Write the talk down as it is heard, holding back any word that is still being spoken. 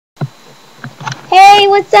Hey,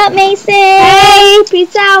 what's up, Mason? Hey,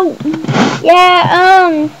 peace out.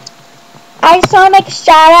 Yeah, I just want to make a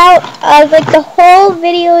shout out of like the whole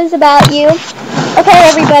video is about you. Okay,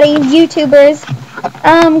 everybody, YouTubers,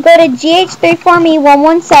 go to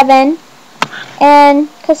GH34me117, and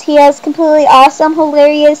because he has completely awesome,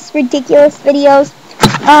 hilarious, ridiculous videos.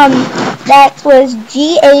 That was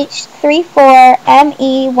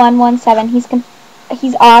GH34me117.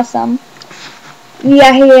 He's awesome.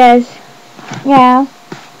 Yeah, he is. Yeah.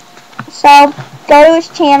 So go to his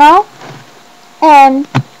channel, and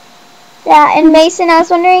yeah. And Mason, I was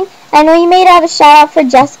wondering, I know you made out a shout out for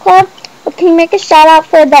JessClub, but can you make a shout out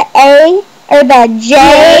for the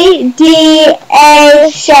JDA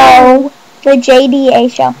show? The JDA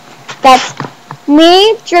show. That's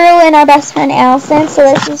me, Drew, and our best friend Allison. So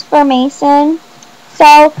this is for Mason.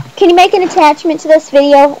 So can you make an attachment to this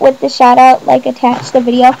video with the shout out? Like attach the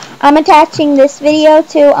video. I'm attaching this video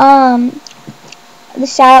to the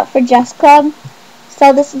shout out for JessClub.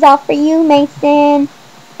 So this is all for you, Mason.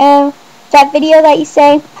 And that video that you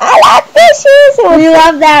say, I like fishes. We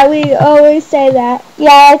love that. We always say that.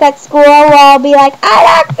 Yeah, like at school, I'll be like, I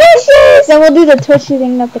like fishes. Then we'll do the twitchy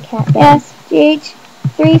thing that the cat does. Yes,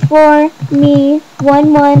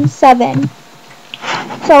 GH34me117.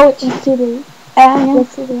 So Let's do the. yeah.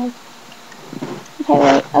 Let's do the. Okay,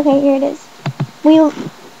 wait. Okay, here it is. We're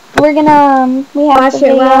gonna we have Watch the it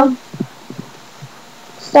video. well.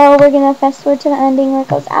 So we're gonna fast forward to the ending where it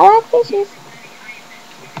goes, I like fishes.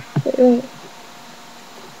 Wait.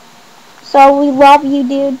 So we love you,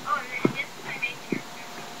 dude.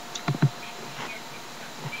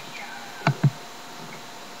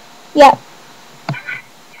 Yep.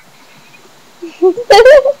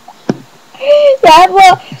 Yeah,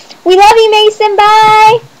 well, we love you, Mason.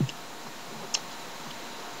 Bye.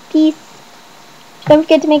 Peace. Don't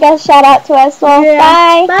forget to make a shout out to us. Well, Yeah.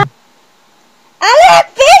 bye. Bye. I like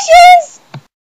fish.